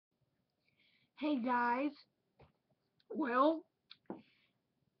Hey guys, well,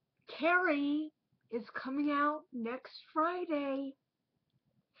 Carrie is coming out next Friday,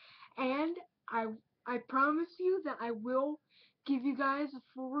 and I I promise you that I will give you guys a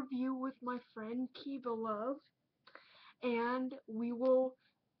full review with my friend Kiba Love, and we will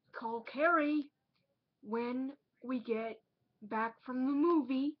call Carrie when we get back from the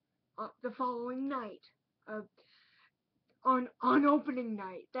movie the following night, uh, on opening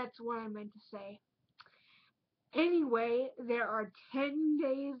night. That's what I meant to say. Anyway, there are 10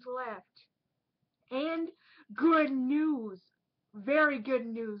 days left. And good news. Very good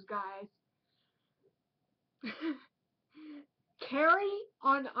news, guys. Carrie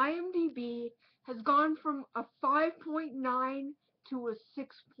on IMDb has gone from a 5.9 to a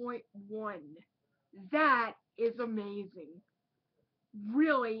 6.1. That is amazing.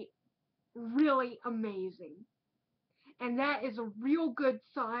 Really, really amazing. And that is a real good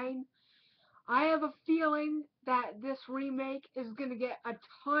sign. I have a feeling that this remake is going to get a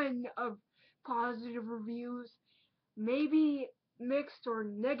ton of positive reviews, maybe mixed or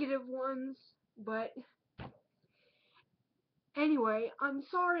negative ones, but anyway, I'm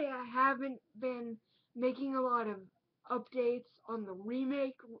sorry I haven't been making a lot of updates on the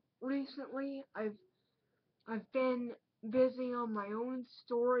remake recently. I've been busy on my own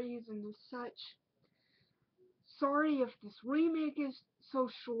stories and such. Sorry if this remake is so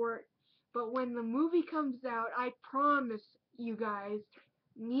short, but when the movie comes out, I promise you guys,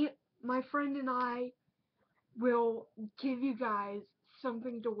 my friend and I will give you guys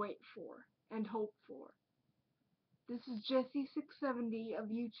something to wait for and hope for. This is Jesse670 of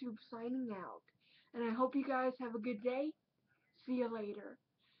YouTube signing out, and I hope you guys have a good day. See you later.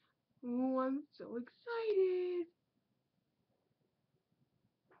 Ooh, I'm so excited.